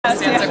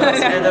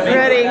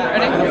Ready.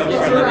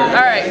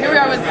 All right, here we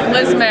are with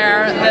Liz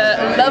Mair,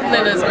 the lovely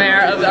Liz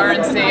Mair of the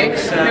RNC,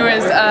 who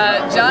is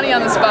Johnny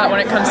on the spot when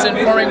it comes to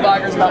informing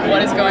bloggers about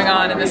what is going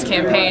on in this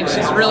campaign.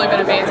 She's really been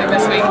amazing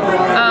this week.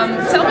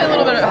 Tell me a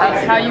little bit about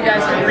how you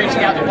guys are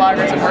reaching out to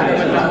bloggers and working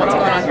with them. What's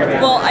going on here?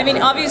 Well, I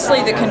mean,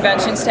 obviously the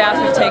convention staff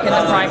have taken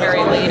the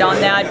primary lead on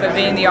that, but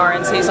being the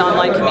RNC's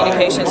online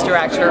communications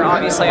director,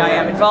 obviously I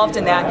am involved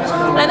in that.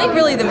 And I think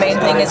really the main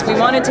thing is we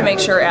wanted to make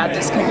sure at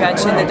this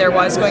convention that there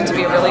was going to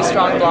be a really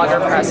strong blogger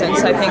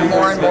presence. I think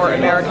more and more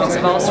Americans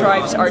of all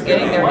stripes are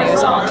getting their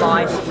news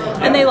online,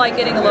 and they like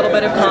getting a little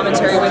bit of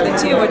commentary with it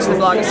too, which the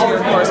blogosphere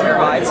of course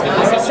provides.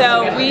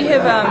 So we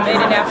have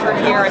made an effort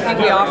here. I think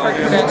we offered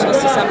credentials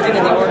to something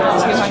in the order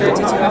of 200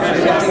 to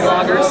 250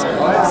 bloggers,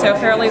 so a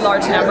fairly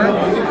large number.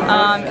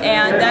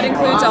 And that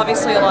includes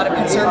obviously a lot of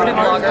conservative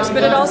bloggers,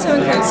 but it also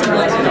includes some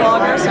liberal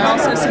bloggers and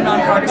also some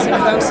nonpartisan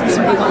folks and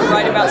some people who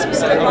write about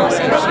specific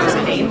policy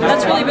issues.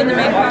 That's really been the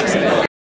main focus of it.